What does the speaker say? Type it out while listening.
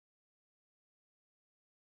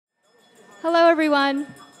Hello, everyone.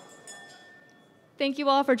 Thank you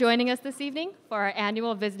all for joining us this evening for our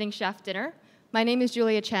annual Visiting Chef Dinner. My name is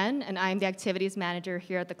Julia Chen, and I'm the Activities Manager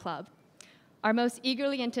here at the club. Our most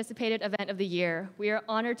eagerly anticipated event of the year, we are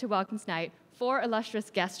honored to welcome tonight 4 illustrious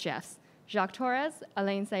guest chefs, Jacques Torres,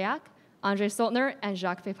 Alain Sailhac, André Soltner, and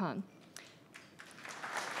Jacques Pépin.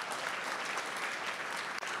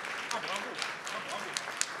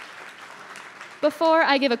 Before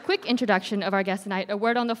I give a quick introduction of our guests tonight, a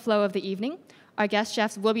word on the flow of the evening. Our guest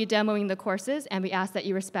chefs will be demoing the courses, and we ask that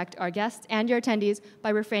you respect our guests and your attendees by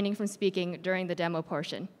refraining from speaking during the demo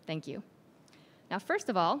portion. Thank you. Now, first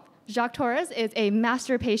of all, Jacques Torres is a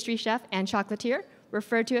master pastry chef and chocolatier,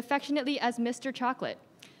 referred to affectionately as Mr. Chocolate.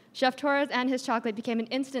 Chef Torres and his chocolate became an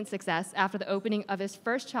instant success after the opening of his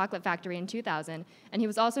first chocolate factory in 2000, and he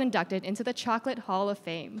was also inducted into the Chocolate Hall of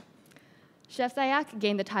Fame. Chef Sailhac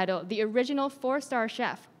gained the title the original 4-star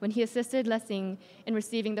chef when he assisted Lessing in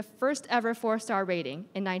receiving the first ever 4-star rating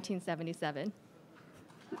in 1977.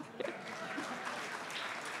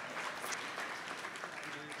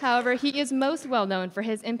 However, he is most well known for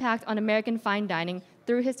his impact on American fine dining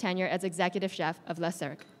through his tenure as executive chef of Le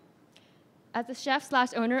Cirque. As the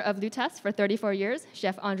chef/owner of Lutèce for 34 years,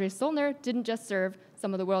 Chef André Soltner didn't just serve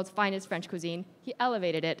some of the world's finest French cuisine, he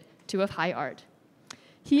elevated it to a high art.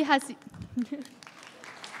 He has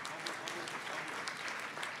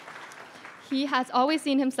always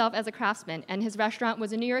seen himself as a craftsman, and his restaurant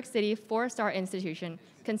was a New York City 4-star institution,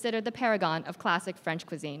 considered the paragon of classic French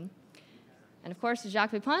cuisine. And of course,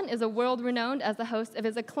 Jacques Pépin is world-renowned as the host of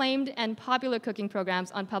his acclaimed and popular cooking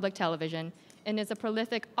programs on public television, and is a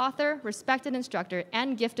prolific author, respected instructor,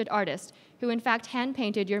 and gifted artist who in fact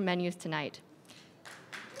hand-painted your menus tonight.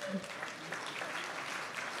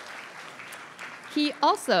 He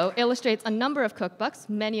also illustrates a number of cookbooks,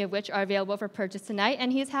 many of which are available for purchase tonight,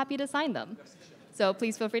 and he's happy to sign them. So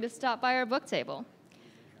please feel free to stop by our book table.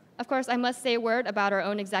 Of course, I must say a word about our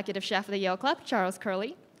own executive chef of the Yale Club, Charles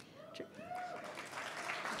Curley.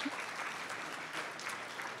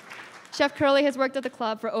 Chef Curley has worked at the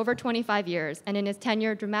club for over 25 years, and in his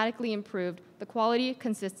tenure dramatically improved the quality,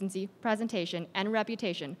 consistency, presentation, and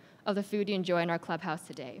reputation of the food you enjoy in our clubhouse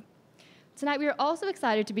today. Tonight, we are also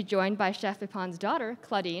excited to be joined by Chef Pépin's daughter,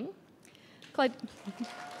 Claudine.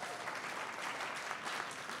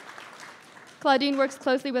 Claudine works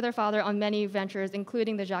closely with her father on many ventures,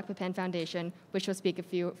 including the Jacques Pépin Foundation, which she'll speak a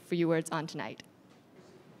few words on tonight.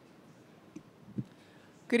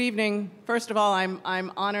 Good evening. First of all,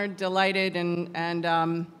 I'm honored, delighted,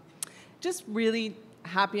 and just really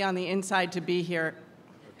happy on the inside to be here.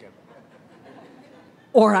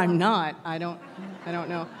 Or I'm not. I don't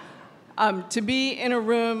know. To be in a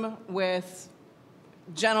room with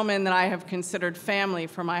gentlemen that I have considered family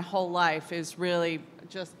for my whole life is really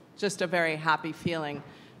just a very happy feeling.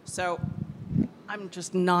 So I'm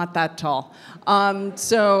just not that tall.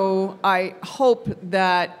 So I hope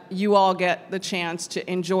that you all get the chance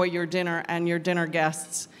to enjoy your dinner and your dinner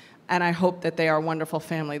guests, and I hope that they are a wonderful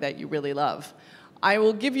family that you really love. I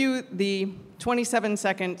will give you the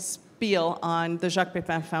 27-second spiel on the Jacques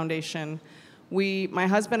Pépin Foundation. My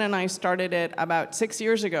husband and I started it about 6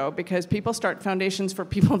 years ago because people start foundations for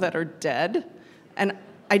people that are dead, and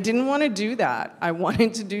I didn't want to do that. I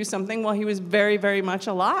wanted to do something while he was very, very much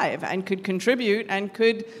alive and could contribute and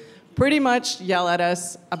could pretty much yell at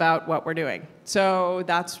us about what we're doing. So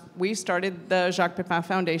we started the Jacques Pépin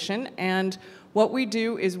Foundation, and what we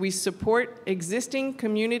do is we support existing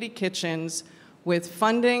community kitchens with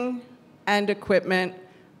funding and equipment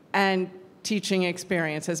and teaching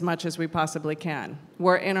experience as much as we possibly can.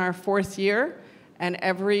 We're in our 4th year, and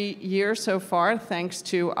every year so far, thanks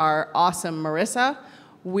to our awesome Marissa,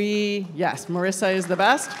 yes, Marissa is the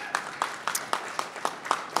best.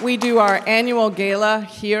 We do our annual gala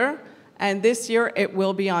here, and this year it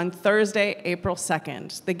will be on Thursday, April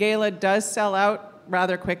 2nd. The gala does sell out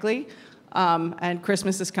rather quickly, and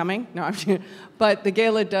Christmas is coming. No, I'm kidding. But the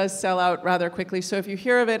gala does sell out rather quickly. So if you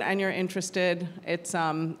hear of it and you're interested, it's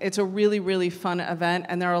a really, really fun event,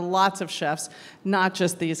 and there are lots of chefs, not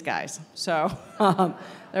just these guys. So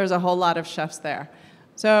there's a whole lot of chefs there.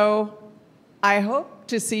 So I hope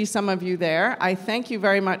to see some of you there. I thank you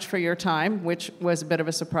very much for your time, which was a bit of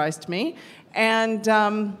a surprise to me. And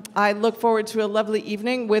I look forward to a lovely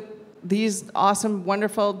evening with these awesome,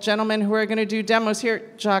 wonderful gentlemen who are going to do demos here.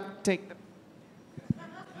 Jacques, take them.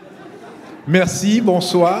 Merci,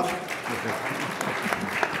 bonsoir.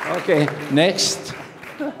 Okay, next.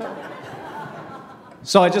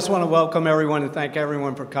 So I just want to welcome everyone and thank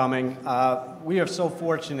everyone for coming. We are so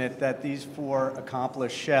fortunate that these 4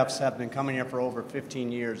 accomplished chefs have been coming here for over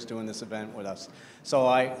 15 years doing this event with us. So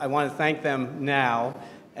I want to thank them now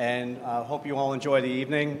And hope you all enjoy the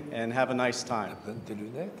evening and have a nice time.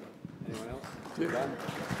 Anyone else?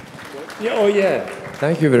 Yeah, oh, yeah.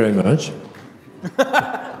 Thank you very much.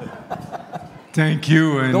 Thank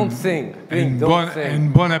you. And, don't sing. And, don't sing.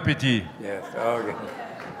 And bon appetit. Yes, okay.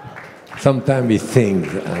 Sometimes we sing,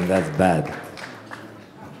 and that's bad.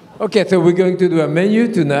 Okay, so we're going to do a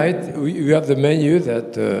menu tonight. We have the menu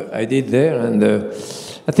that I did there, and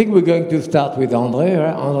I think we're going to start with André.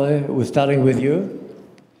 Right? André, we're starting with you.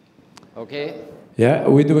 Okay. Yeah,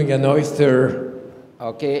 we're doing an oyster.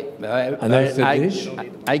 Okay. An oyster dish.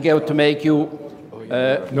 I go to make you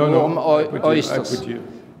warm oysters.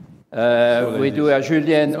 We do a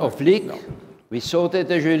julienne of leek. We saute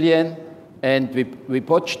the julienne, and we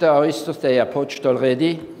poach the oysters. They are poached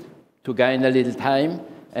already to gain a little time.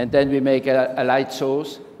 And then we make a light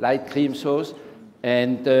sauce, light cream sauce,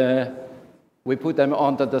 and we put them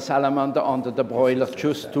under the salamander, under the broiler,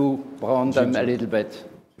 just to brown them a little bit.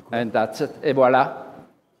 And that's it. Et voilà.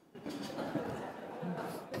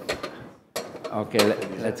 Okay,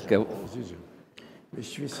 let's go.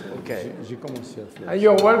 Okay. And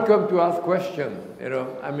you're welcome to ask questions. You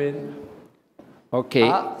know, I mean.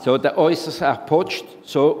 Okay. So the oysters are poached.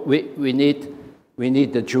 So we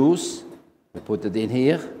need the juice. We put it in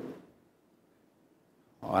here.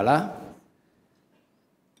 Voila.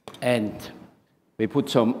 And we put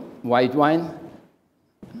some white wine.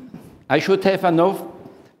 I should have enough,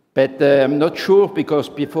 but I'm not sure because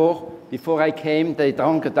before I came, they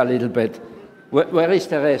drank it a little bit. Where is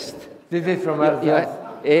the rest? This is from Alsace.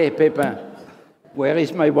 Hey, Pépin, where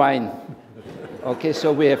is my wine? Okay,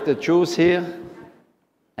 so we have the juice here,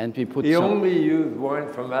 and we put He some... only used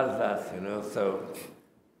wine from Alsace, you know, so...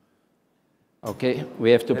 Okay,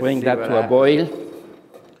 we have to bring that to a boil.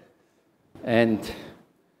 And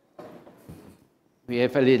we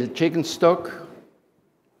have a little chicken stock.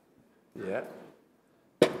 Yeah.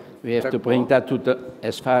 We have to bring that to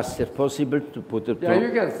as fast as possible to put it. Yeah,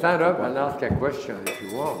 you can stand up and ask a question if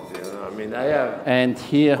you want. You know, I mean, I have and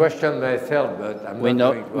here question myself, but I'm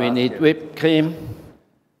not going to we need whipped cream.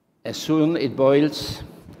 As soon it boils.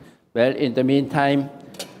 Well, in the meantime,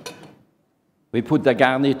 we put the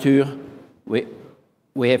garniture.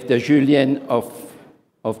 We have the julienne of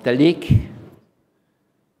the leek.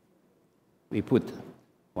 We put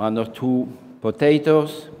 1 or 2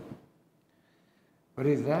 potatoes. What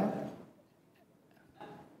is that?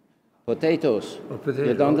 Potatoes. Oh, potato.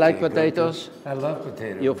 You don't like potatoes? I love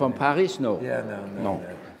potatoes. You're from Paris? No. Yeah, no.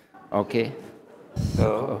 Okay.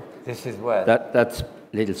 So this is what? That's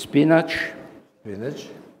little spinach. Spinach.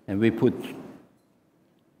 And we put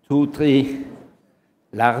 2-3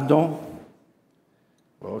 lardons.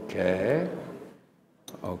 Okay.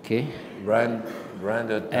 Okay.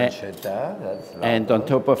 Branded pancetta. That's and on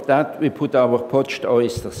top of that, we put our poached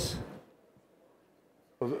oysters.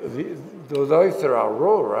 Those oysters are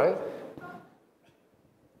raw, right?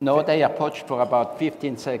 No, they are poached for about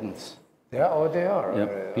 15 seconds. Yeah, oh, they are.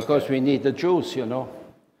 Yeah, because we need the juice, you know.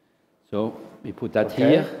 So we put that Okay.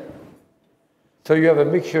 here. So you have a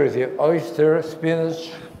mixture of the oyster,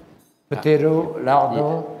 spinach, potato,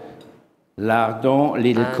 lardon. Lardon,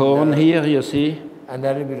 little corn here, you see. And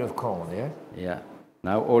a little bit of corn, yeah? Yeah.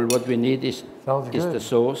 Now all what we need is the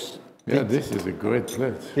sauce. Yeah, this is a great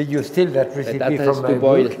place. Did you steal that recipe That has from to my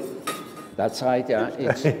boil. book? That's right, yeah.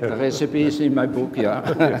 It's, the recipe is in my book, yeah.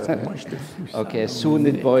 Okay, as soon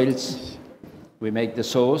it boils, we make the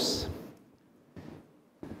sauce.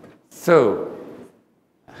 So,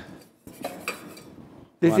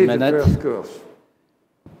 this 1 is minute. the first course.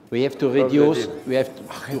 We have to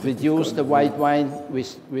reduce the white wine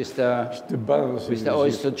with the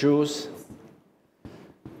oyster juice.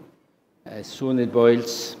 As soon it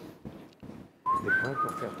boils.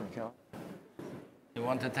 You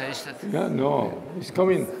want to taste it? Yeah, no, it's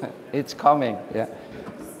coming. It's coming, yeah.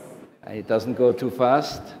 It doesn't go too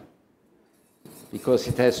fast because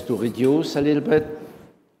it has to reduce a little bit.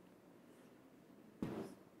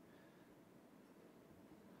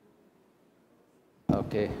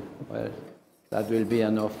 Okay, well, that will be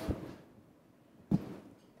enough. It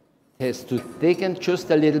has to thicken just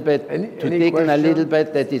a little bit, a little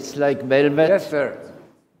bit that it's like velvet. Yes, sir.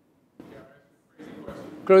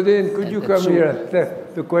 Claudine, could you come here and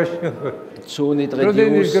test the question? Soon it reduces.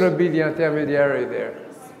 Claudine is going to be the intermediary there.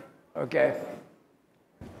 Okay.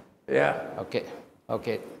 Yeah.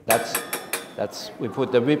 Okay. That's. We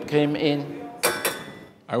put the whipped cream in.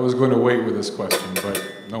 I was going to wait with this question, but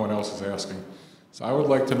no one else is asking. So I would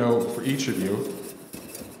like to know, for each of you,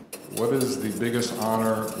 what is the biggest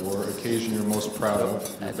honor or occasion you're most proud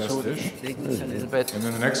of, your best dish? A little bit. And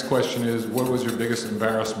then the next question is, what was your biggest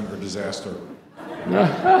embarrassment or disaster?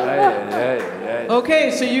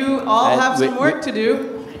 Okay, so you all have some work to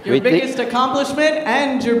do. Your biggest accomplishment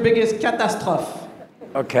and your biggest catastrophe.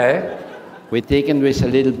 Okay. We taken with a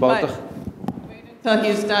little butter. Wait until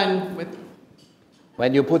he's done with.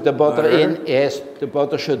 When you put the butter in, yes, the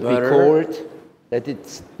butter should be cold. That it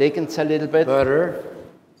thickens a little bit. Butter.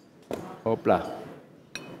 Hopla.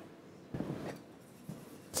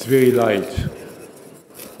 It's very light.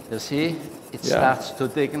 You see, it starts to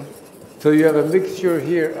thicken. So you have a mixture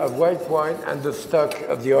here of white wine and the stock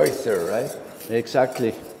of the oyster, right?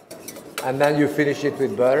 Exactly. And then you finish it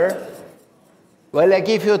with butter? Well, I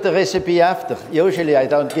give you the recipe after. Usually I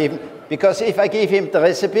don't give him, because if I give him the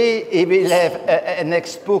recipe, he will have a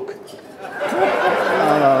next book.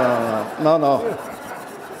 No.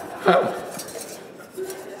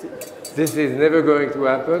 This is never going to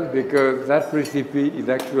happen because that recipe is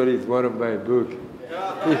actually one of my books.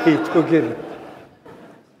 He took it.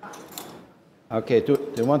 Okay, do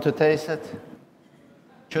you want to taste it?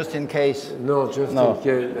 Just in case. No, just in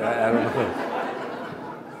case. I don't know.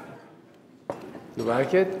 You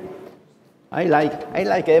like it? I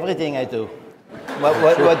like everything I do.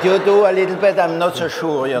 What you do a little bit, I'm not so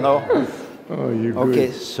sure, you know. Oh, you're good.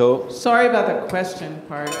 Okay, so. Sorry about the question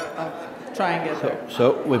part. I'll try and get there.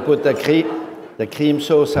 So we put the cream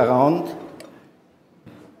sauce around.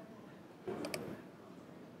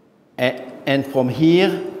 And from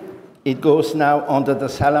here, it goes now under the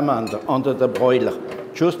salamander, under the broiler,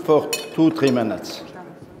 just for 2-3 minutes.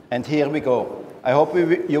 And here we go. I hope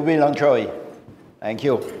you will enjoy. Thank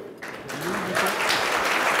you.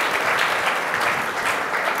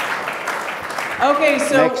 Okay,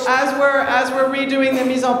 so Next. as we're redoing the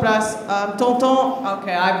mise en place, Tonton.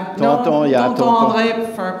 Okay, I've known Tonton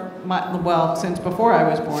André for since before I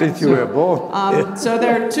was born. Since you were born. So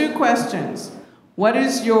there are 2 questions. What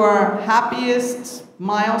is your happiest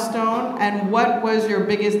milestone, and what was your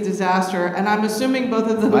biggest disaster? And I'm assuming both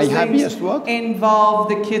of those things involve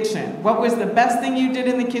the kitchen. What was the best thing you did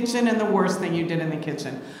in the kitchen and the worst thing you did in the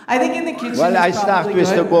kitchen? I think in the kitchen. Well, I start with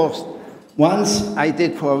the worst. Once I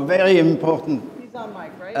did for a very important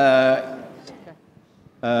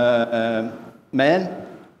man,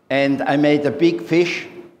 and I made a big fish,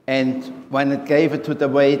 and when it gave it to the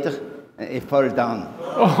waiter, it fell down.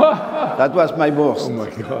 That was my worst. Oh my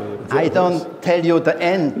God. I don't tell you the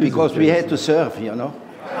end because we had to serve, you know.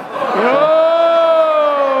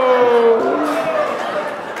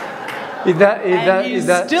 Is that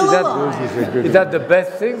the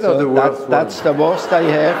best thing or the worst? That's the worst I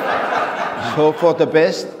have. So for the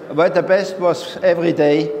best, but the best was every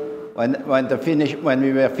day when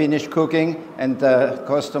we were finished cooking and the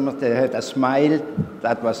customers, they had a smile.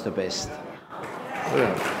 That was the best.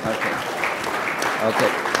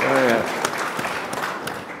 Okay.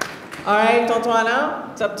 All right, Tonton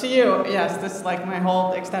Alain, it's up to you. Yes, this is like my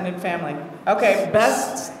whole extended family. Okay,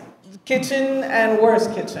 best kitchen and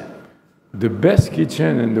worst kitchen. The best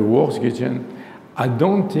kitchen and the worst kitchen, I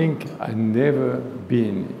don't think I've never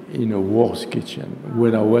been in a worst kitchen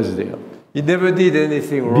when I was there. You never did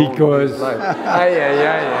anything wrong. Because,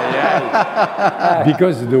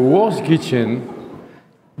 because the worst kitchen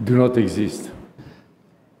do not exist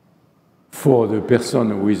for the person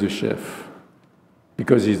who is a chef.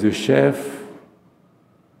 Because he's a chef,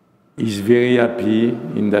 he's very happy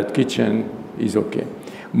in that kitchen, is okay.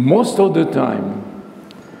 Most of the time,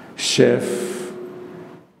 chefs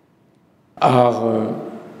are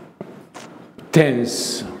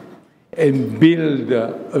tense and build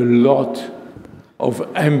a lot of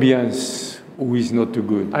ambience who is not too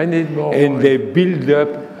good. I need more. And they build up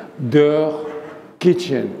their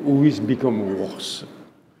kitchen who is become worse.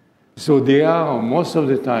 So they are, most of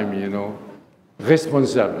the time, you know,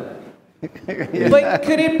 responsible. But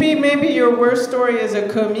could it be maybe your worst story as a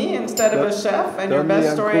commis instead of a chef, and your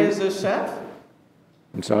best story as a chef?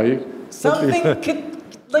 I'm sorry? Something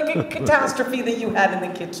like a catastrophe that you had in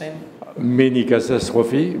the kitchen. Many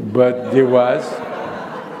catastrophe, but there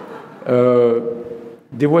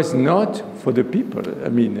was not for the people. I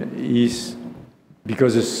mean, it's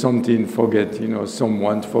because something forget, you know,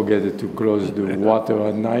 someone forget to close the water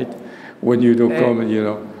at night when you don't come, you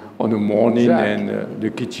know, on the morning, Jacques. And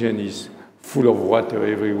the kitchen is full of water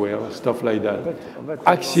everywhere, stuff like that.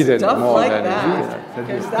 Accident stuff more like than that,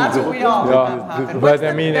 because that's what we all have happened. What's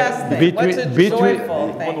the best thing? What's a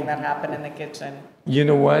joyful thing that happened in the kitchen? You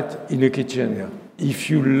know what? In the kitchen, if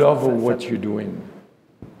you love what you're doing,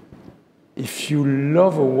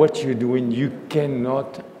 you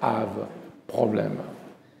cannot have problem.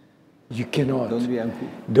 You cannot.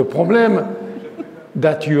 The problem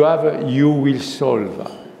that you have, you will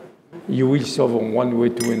solve. You will solve one way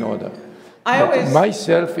to another.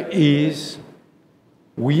 Myself is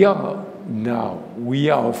We are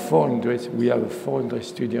a 400, we have a 400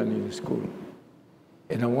 students in the school.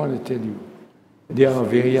 And I want to tell you, they are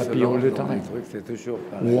very happy all the time.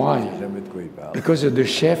 Why? Because the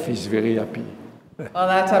chef is very happy. Well,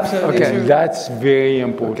 that's absolutely true. That's very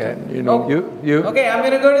important. You know. Okay, I'm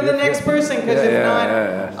going to go to the next person because if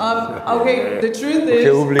not, okay. The truth is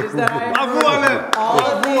that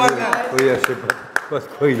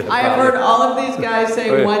I have heard all of these guys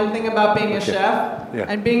say one thing about being a chef,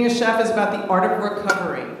 and being a chef is about the art of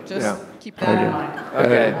recovery. Just keep that in mind.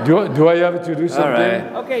 Okay. Do I have to do something?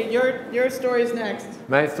 Right. Okay, your story is next.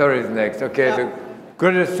 My story is next. Okay, the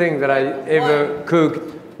greatest thing that I ever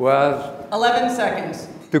cooked was 11 seconds.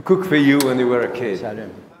 to cook for you when you were a kid.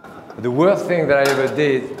 The worst thing that I ever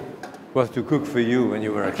did was to cook for you when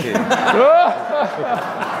you were a kid.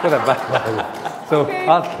 What a bad one. So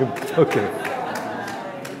ask him. Okay.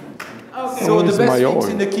 So the best things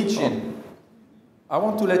in the kitchen. I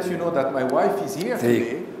want to let you know that my wife is here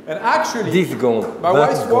today. And actually, my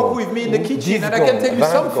wife walked with me in the kitchen, and I can tell you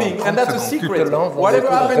something, and that's a secret. Whatever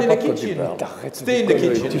happened in the kitchen, stay in the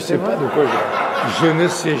kitchen. Tu sais pas de quoi je ne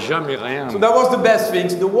sais jamais rien. So that was the best thing.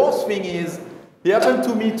 The worst thing is, it happened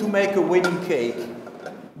to me to make a wedding cake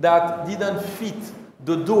that didn't fit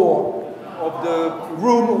the door of the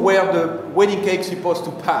room where the wedding cake is supposed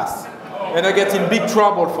to pass. And I get in big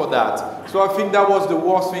trouble for that. So I think that was the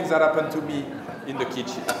worst thing that happened to me in the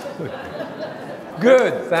kitchen.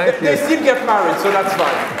 Good, thank you. They still get married, so that's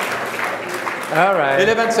fine. All right.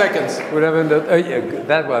 11 seconds.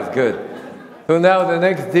 That was good. So now the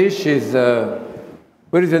next dish is,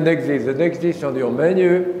 what is the next dish? The next dish on your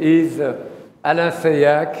menu is Alain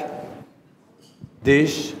Sailhac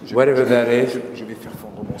dish, whatever that is.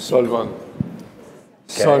 Salmon.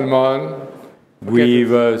 Salmon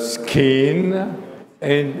with skin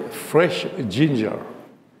and fresh ginger.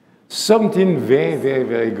 Something very, very,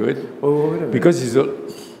 very good. Because it's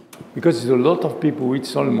a lot of people eat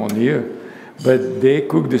salmon here, but they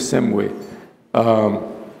cook the same way.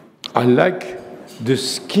 I like the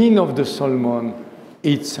skin of the salmon.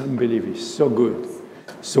 It's unbelievable, so good.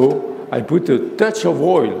 So I put a touch of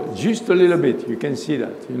oil, just a little bit. You can see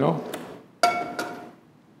that, you know.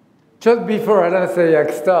 Just before Alain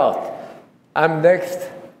Sailhac starts, I'm next,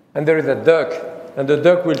 and there is a duck. And the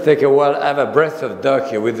duck will take a while. I have a breast of duck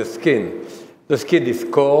here with the skin. The skin is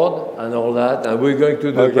cold and all that, and we're going to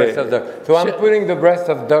do the breast of duck. So I'm putting the breast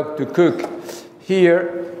of duck to cook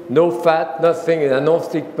here, no fat, nothing, in a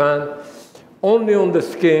non-stick pan, only on the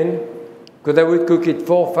skin, because I will cook it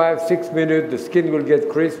 4, 5, 6 minutes. The skin will get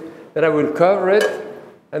crisp. Then I will cover it,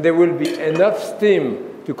 and there will be enough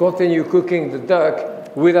steam to continue cooking the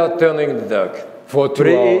duck without turning the duck. For 2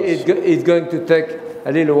 hours. It's going to take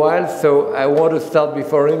a little while, so I want to start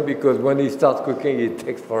before him because when he starts cooking, it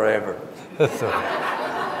takes forever.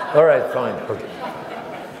 All right, fine. Okay.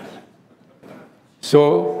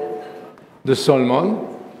 So, the salmon,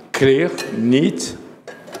 clear, neat,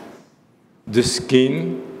 the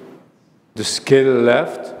skin, the scale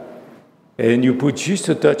left, and you put just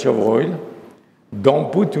a touch of oil.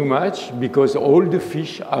 Don't put too much because all the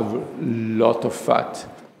fish have a lot of fat.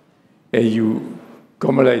 And you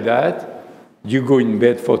come like that, you go in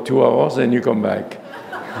bed for 2 hours and you come back.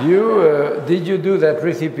 Did you do that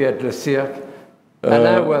recipe at Le Cirque?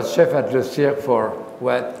 Alain was chef at Le Cirque for,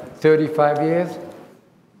 what, 35 years?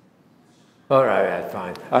 All right,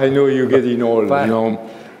 fine. I know you're getting old, you know.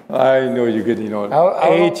 I know you're getting old.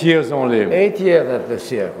 8 years only. 8 years at Le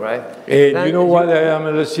Cirque, right? And you know why I am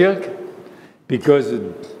at Le Cirque? Because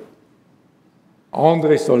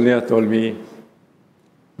André Soltner told me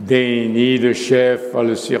they need a chef at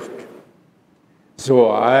Le Cirque.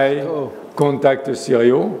 So I contacted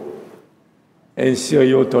Sirio, and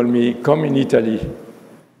Sirio told me, come in Italy.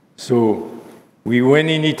 So we went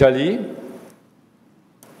in Italy,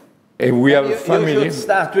 and we have a family. You should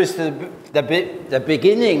start with the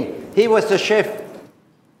beginning. He was the chef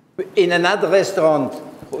in another restaurant.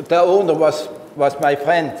 The owner was my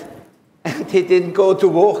friend, and he didn't go to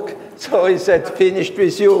work, so he said, finished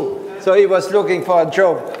with you. So he was looking for a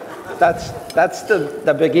job. That's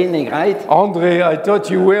the beginning, right? André, I thought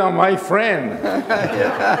you were my friend.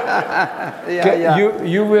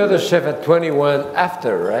 You were the chef at 21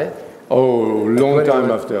 after, right? Oh, long time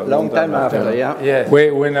after. Long time after, yeah. Yes.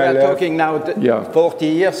 When I left. Talking now 40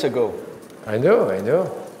 years ago. I know.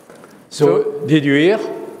 So did you hear?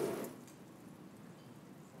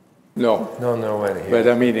 No. No, But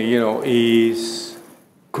I mean, you know, he's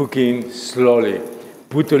cooking slowly.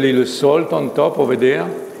 Put a little salt on top over there.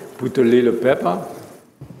 Put a little pepper.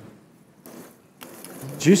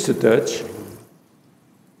 Just a touch.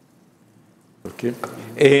 Okay.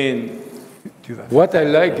 And What I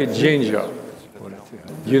like is ginger.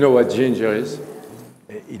 You know what ginger is?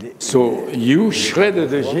 So you shred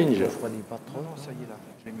the ginger.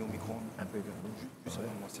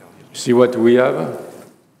 See what we have?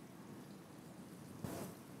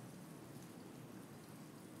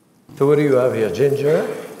 So what do you have here? Ginger?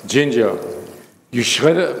 Ginger. You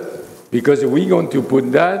shred it because we're going to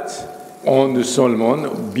put that on the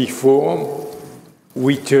salmon before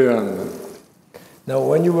we turn. Now,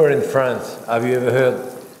 when you were in France, have you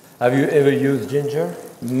ever used ginger?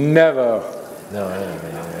 Never. No.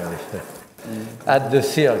 At the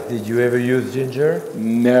cirque, did you ever use ginger?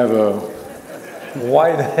 Never.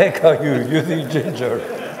 Why the heck are you using ginger?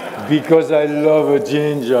 Because I love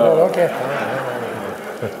ginger. Oh, okay.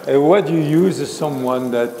 And what you use is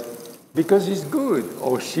someone that, because he's good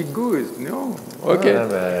or she good, no?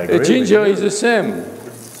 Okay. Ginger is the same.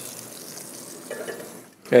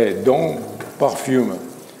 Hey, don't perfume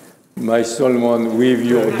my salmon with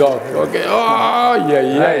your dog. Okay. Oh,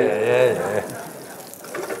 yeah.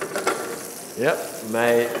 Yep,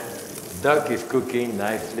 my duck is cooking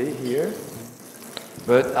nicely here.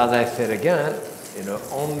 But as I said again,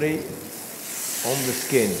 only on the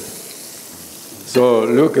skin. So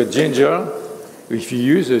look at ginger. If you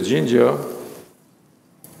use a ginger,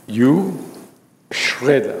 you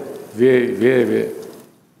shred very.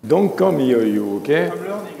 Don't come here, you, okay? I'm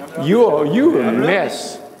learning. You a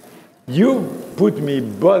mess. You put me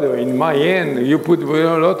butter in my hand. You put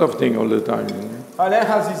a lot of things all the time. Alain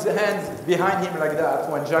has his hands behind him like that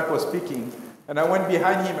when Jacques was speaking. And I went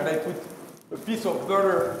behind him and I put a piece of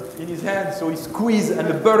butter in his hand, so he squeezed and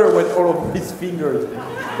the butter went all over his fingers.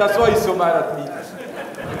 That's why he's so mad at me.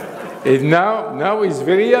 And now he's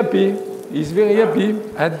very happy. He's very happy.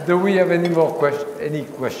 And do we have any more any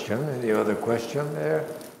other question there?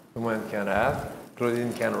 Someone can ask.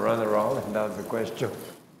 Claudine can run around and ask the question.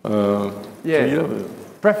 Yes.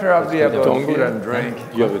 Preferably about food and drink.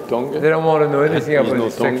 You have a tongue? They don't want to know anything about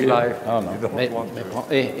his sex life.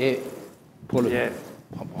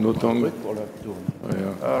 No tongue?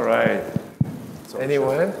 All right.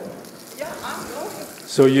 Anyone?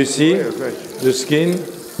 So you see the skin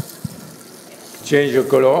change the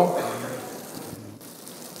color.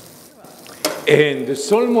 And the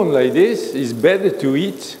salmon like this is better to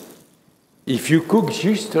eat if you cook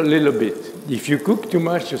just a little bit. If you cook too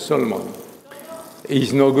much salmon,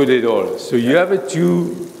 it's no good at all. So you have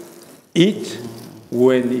to eat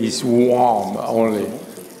when it's warm only.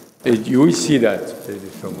 And you will see that.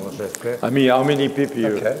 I mean, how many people?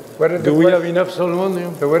 Okay. Do we have enough salmon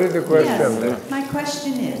here? So what is the question? Yes. My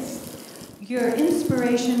question is, your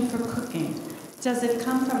inspiration for cooking, does it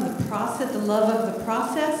come from the process, the love of the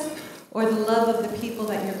process, or the love of the people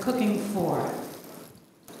that you're cooking for?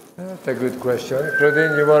 That's a good question.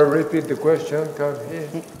 Claudine, you want to repeat the question? Come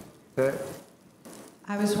here.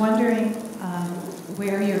 I was wondering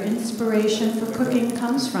where your inspiration for cooking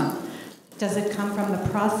comes from. Does it come from the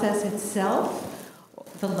process itself,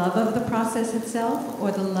 the love of the process itself,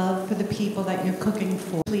 or the love for the people that you're cooking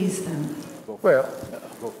for? Please them. Well,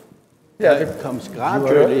 yeah, it comes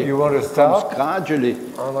gradually. You want to start? Comes gradually.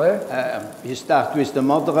 André? You start with the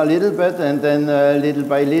mother a little bit, and then little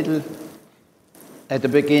by little. At the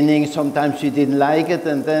beginning, sometimes you didn't like it,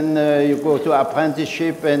 and then you go to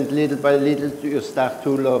apprenticeship, and little by little you start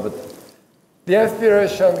to love it. The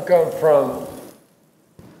inspiration comes from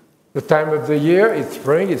the time of the year. It's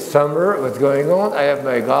spring, it's summer, what's going on? I have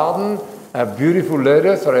my garden, I have beautiful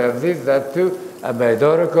lettuce, or I have this, that too. I have my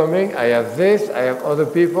daughter coming, I have this, I have other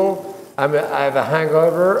people. I have a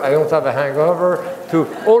hangover, I don't have a hangover. To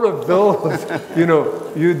all of those,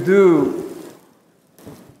 you do.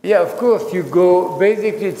 Yeah, of course, you go,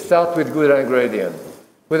 basically it starts with good ingredients.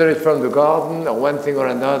 Whether it's from the garden or one thing or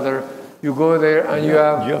another, you go there and you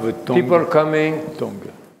have people coming.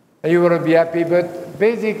 And you want to be happy, but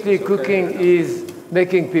basically cooking is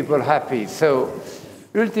making people happy. So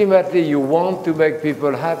ultimately you want to make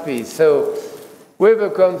people happy. So whoever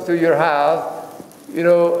comes to your house,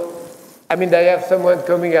 I have someone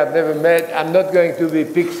coming I've never met. I'm not going to be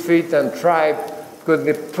pig's feet and tripe because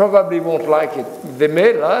they probably won't like it. They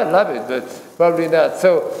may love it, but probably not.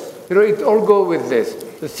 So, it all goes with this.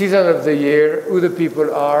 The season of the year, who the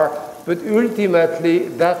people are, but ultimately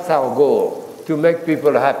that's our goal, to make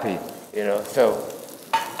people happy, so,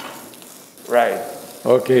 right.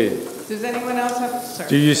 Okay. Does anyone else have? Sorry.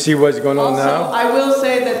 Do you see what's going on also, now? I will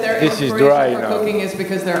say that their This is inspiration dry for now. cooking is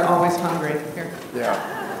because they're always hungry. Here.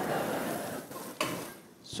 Yeah.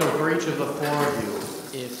 So for each of the four of you,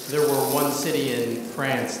 if there were one city in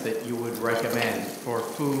France that you would recommend for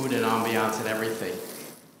food and ambiance and everything,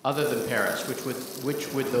 other than Paris,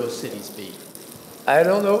 which would those cities be? I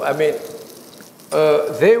don't know.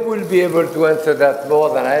 They will be able to answer that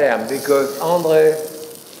more than I am, because André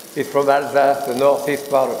is from Alsace, the northeast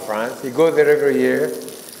part of France. He goes there every year.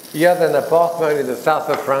 He has an apartment in the south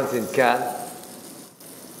of France in Cannes.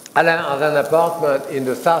 Alain has an apartment in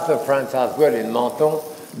the south of France as well, in Menton.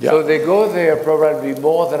 Yeah. So they go there probably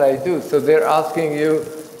more than I do. So they're asking you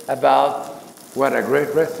about what, a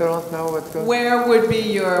great restaurant now? Where would be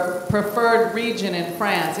your preferred region in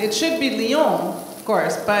France? It should be Lyon, of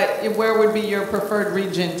course, but where would be your preferred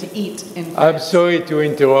region to eat in France? I'm sorry to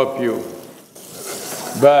interrupt you,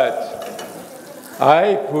 but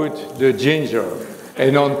I put the ginger,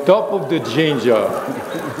 and on top of the ginger,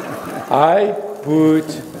 I put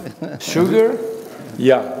sugar?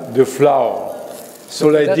 Yeah, the flour. So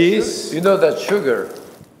like this. You know that's sugar.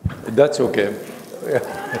 That's okay.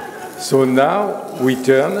 So now we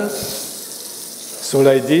turn. So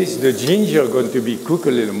like this, the ginger going to be cooked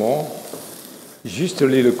a little more, just a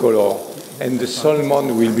little color, and the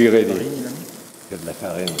salmon will be ready. And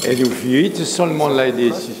if you eat the salmon like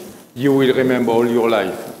this, you will remember all your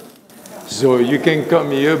life. So you can come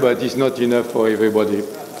here, but it's not enough for everybody.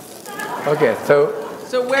 Okay,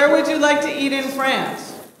 so where would you like to eat in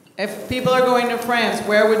France? If people are going to France,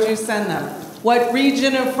 where would you send them? What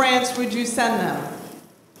region of France would you send them?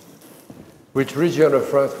 Which region of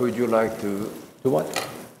France would you like to what?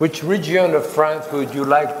 Which region of France would you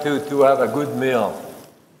like to have a good meal?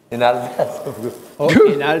 In Alsace?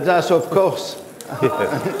 In Alsace, of course.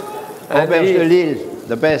 Auberge de Lille,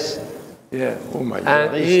 the best. Yeah. Oh my God.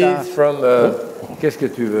 And he's from, qu'est-ce que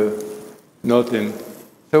tu veux? Nothing.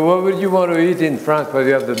 So what would you want to eat in France where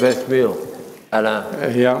you have the best meal,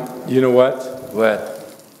 Alain? Yeah, you know what? What?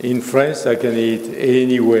 In France, I can eat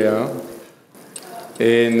anywhere.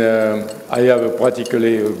 And I have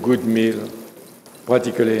practically a good meal,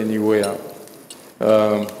 practically anywhere.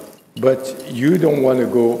 But you don't want to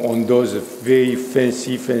go on those very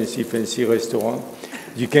fancy restaurants.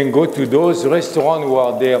 You can go to those restaurants who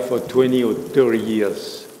are there for 20 or 30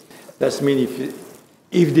 years. That means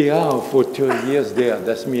if they are for 30 years there,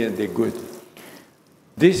 that means they're good.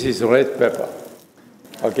 This is red pepper.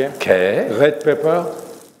 Okay? Red pepper,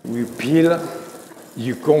 we peel,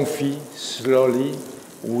 you confit slowly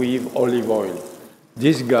with olive oil.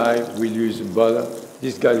 This guy will use butter.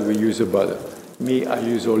 This guy will use butter. Me, I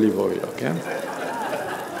use olive oil, okay?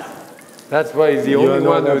 That's why he's the only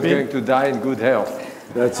one who's going to die in good health.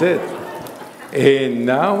 That's it. And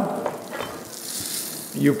now,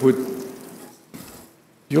 you put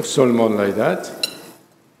your salmon like that.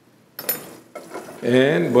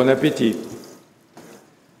 And bon appétit.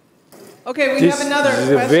 Okay, we have another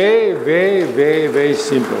question. This is a very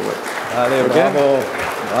simple way. Allez, okay? Bravo.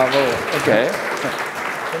 Okay.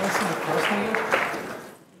 Can I see the crust under?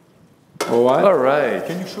 All right. All right.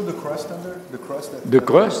 Can you show the crust under? The crust? The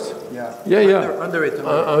crust? Yeah. Yeah. Under it.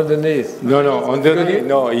 Underneath. No, underneath.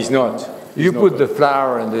 No, it's not. You put the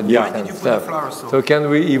flour underneath and stuff. So can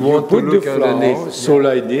we, you want to look underneath? So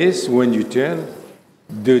like this, when you turn,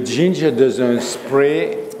 the ginger doesn't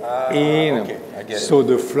spray in. Okay, I get it. So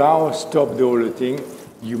the flour stops the whole thing.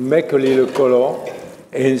 You make a little color,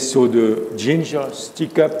 and so the ginger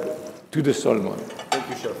stick up to the salmon. Thank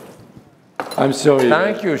you, chef. I'm sorry.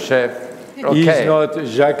 Thank you, chef. Okay. He's not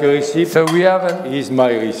Jacques' recipe. So we haven't. He's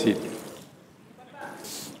my recipe.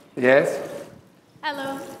 Yes?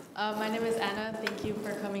 Hello, my name is Anna. Thank you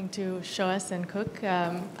for coming to show us and cook.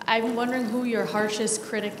 I'm wondering who your harshest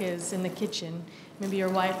critic is in the kitchen. Maybe your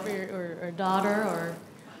wife or daughter or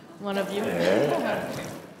one of you. Yeah.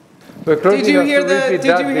 Did you hear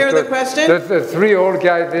the question? There's the three old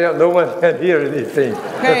guys there. No one can hear anything.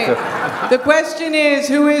 Okay. The question is,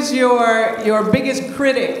 who is your biggest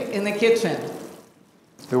critic in the kitchen?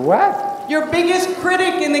 The what? Your biggest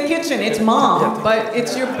critic in the kitchen. It's mom, but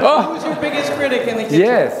it's who's your biggest critic in the kitchen?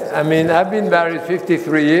 Yes. I mean, I've been married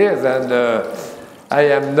 53 years, and I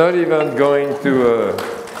am not even going to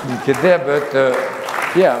get there. But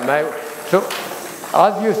yeah, so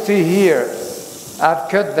as you see here, I've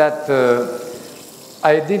cut that.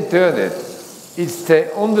 I didn't turn it. It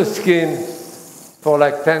stayed on the skin for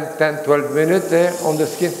like 10, 12 minutes there on the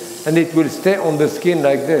skin, and it will stay on the skin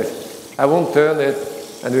like this. I won't turn it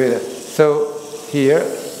and do it. So here,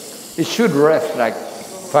 it should rest like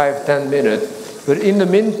 5, 10 minutes. But in the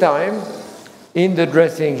meantime, in the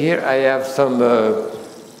dressing here, I have some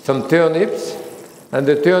turnips, and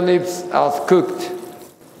the turnips are cooked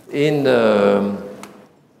in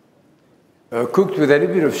cooked with a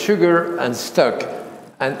little bit of sugar and stuck,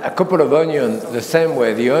 and a couple of onions the same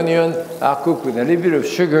way. The onions are cooked with a little bit of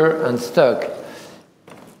sugar and stuck,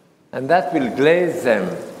 and that will glaze them.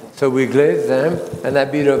 So we glaze them, and a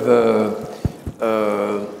bit of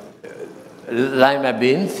lima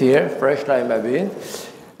beans here, fresh lima beans.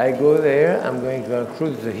 I go there, I'm going to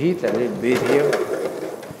increase the heat a little bit here.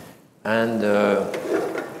 And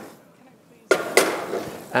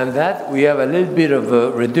that we have a little bit of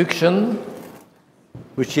a reduction,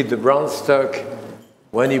 which is the brown stock.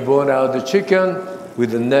 When you bone out the chicken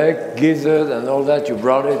with the neck, gizzard, and all that, you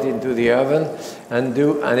brought it into the oven and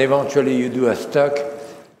eventually you do a stock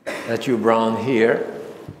that you brown here.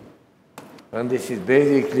 And this is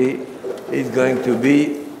basically, it's going to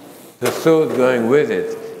be the sauce going with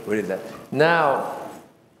it. Now,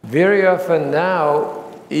 very often now,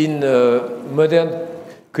 in modern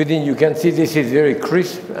cuisine, you can see this is very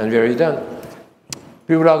crisp and very done.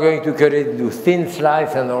 People are going to cut it into thin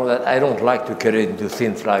slice and all that. I don't like to cut it into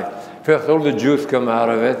thin slice. First, all the juice come out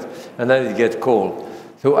of it, and then it gets cold.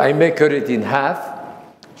 So I may cut it in half,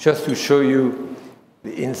 just to show you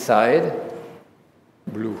the inside.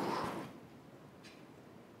 Blue.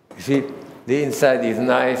 You see, the inside is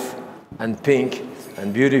nice and pink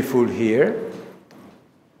and beautiful here.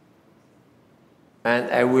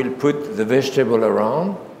 And I will put the vegetable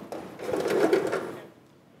around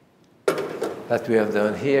that we have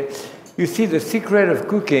done here. You see, the secret of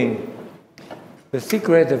cooking is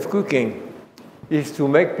to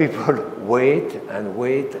make people wait and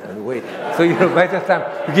wait and wait. So, you know, by the time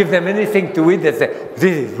you give them anything to eat, they say,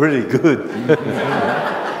 this is really good.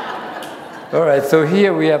 All right, so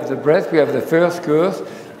here we have the breast, we have the first course,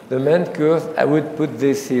 the main course. I would put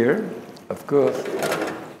this here, of course.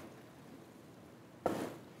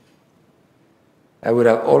 I would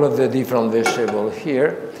have all of the different vegetables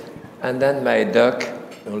here, and then my duck,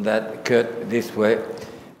 all that cut this way.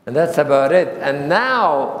 And that's about it. And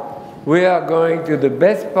now we are going to the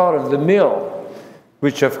best part of the meal,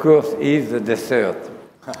 which of course is the dessert.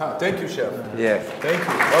 Thank you, Chef. Yes. Thank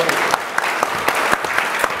you.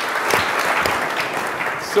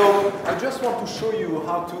 So I just want to show you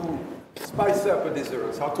how to spice up a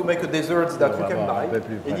dessert, how to make a dessert that you can buy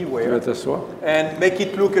anywhere and make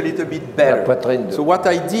it look a little bit better. So what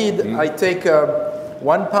I did, I take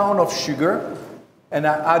 1 pound of sugar and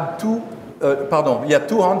I add 2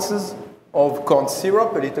 ounces of corn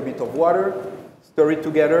syrup, a little bit of water, stir it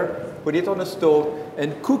together, put it on the stove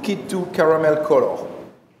and cook it to caramel color.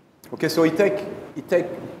 Okay, so it take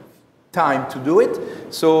time to do it.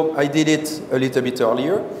 So I did it a little bit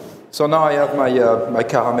earlier. So now I have my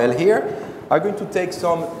caramel here. I'm going to take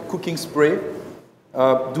some cooking spray.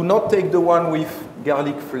 Do not take the one with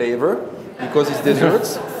garlic flavor because it's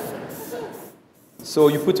desserts. So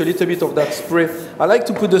you put a little bit of that spray. I like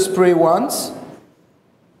to put the spray once,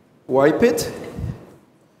 wipe it,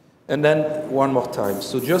 and then one more time.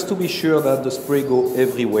 So just to be sure that the spray go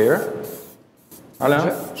everywhere.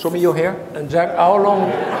 Alain, show me your hair. And Jacques, how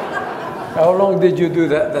long did you do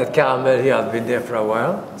that caramel here? Has been there for a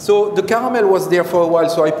while? So the caramel was there for a while,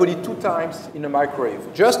 so I put it 2 times in the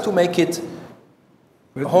microwave, just to make it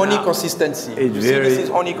honey consistency. You see, this is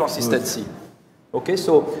honey consistency. Good. Okay,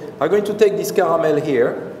 so I'm going to take this caramel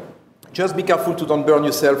here. Just be careful to don't burn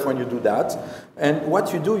yourself when you do that. And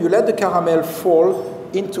what you do, you let the caramel fall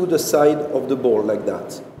into the side of the bowl like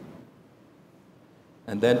that.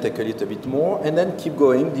 And then take a little bit more, and then keep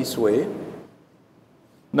going this way.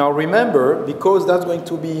 Now remember, because that's going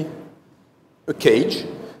to be a cage,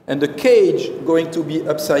 and the cage going to be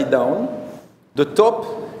upside down, the top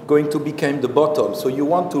going to become the bottom. So you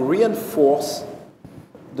want to reinforce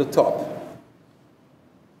the top.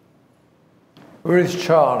 Where is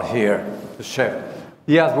Charles here, the chef?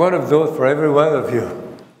 He has one of those for every one of you.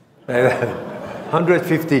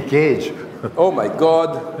 150 kg. Oh my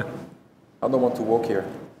God. I don't want to walk here.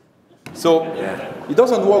 So it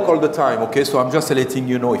doesn't work all the time, okay? So I'm just letting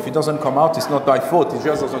you know. If it doesn't come out, it's not my fault. It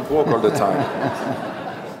just doesn't work all the time.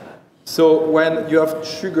 So when you have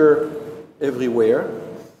sugar everywhere,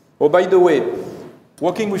 oh, by the way,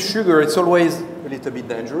 working with sugar, it's always a little bit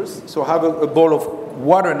dangerous. So have a bowl of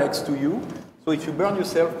water next to you. So if you burn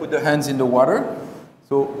yourself, put the hands in the water.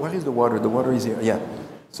 So where is the water? The water is here, yeah.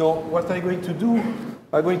 So what I'm going to do,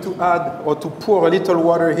 I'm going to add or to pour a little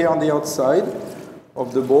water here on the outside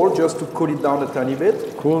of the bowl just to cool it down a tiny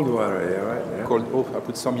bit. Cold water, yeah, right? Yeah. Cold, oh, I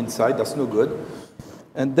put some inside, that's no good.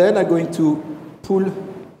 And then I'm going to pull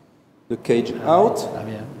the cage out.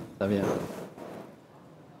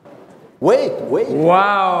 Wait.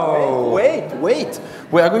 Wow. Wait.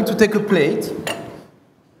 We are going to take a plate.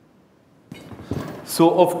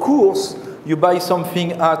 So, of course, you buy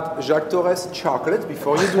something at Jacques Torres chocolate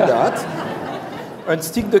before you do that. And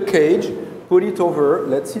stick the cage, put it over,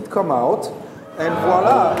 let it come out, and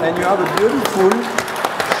voila, and you have a beautiful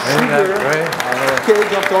sugar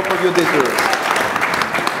cage on top of your dessert.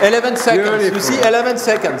 11 seconds. Beautiful. You see, 11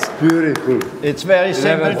 seconds. Beautiful. It's very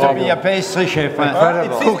simple to be a pastry chef.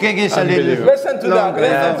 Cooking is a little. Listen to that.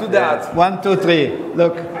 Listen to that. 1, 2, 3.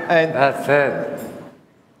 Look, and That's it.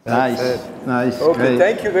 nice, nice. Okay, Great.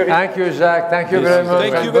 thank you very much. Thank you, Jacques. Thank you very much.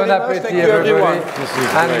 Thank you Bon very much. appétit, Thank you, everybody.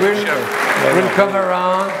 everyone. And we'll come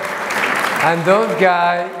around. And those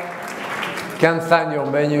guys can sign your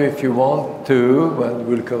menu if you want to. When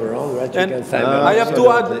we'll come around, right? You And can sign I have to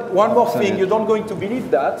Absolutely. add one more thing. You're not going to believe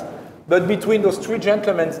that, but between those three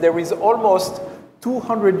gentlemen, there is almost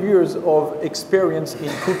 200 years of experience in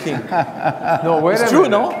cooking. No, wait It's a true,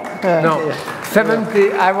 minute. no? No,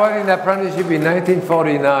 70, I was in apprenticeship in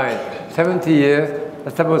 1949, 70 years.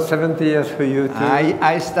 That's about 70 years for you too.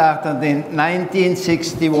 I started in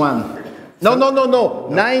 1961. No,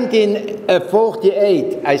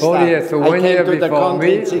 1948. I started. 48, so 1 year I came to the before country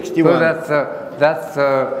me. in 61. So that's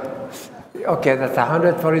okay, that's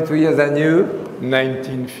 142 years and you?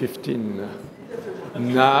 1915.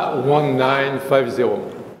 1950.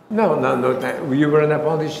 No. You were an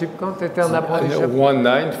apprenticeship, quand tu étais en apprenticeship?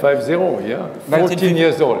 1950, yeah. 14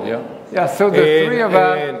 years old, yeah. Yeah, so the three of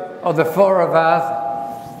us, or the four of us,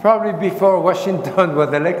 probably before Washington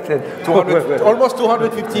was elected. Almost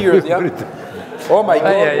 250 years, yeah? Oh my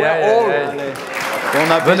God, we're old.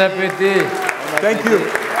 Bon appétit. Thank you.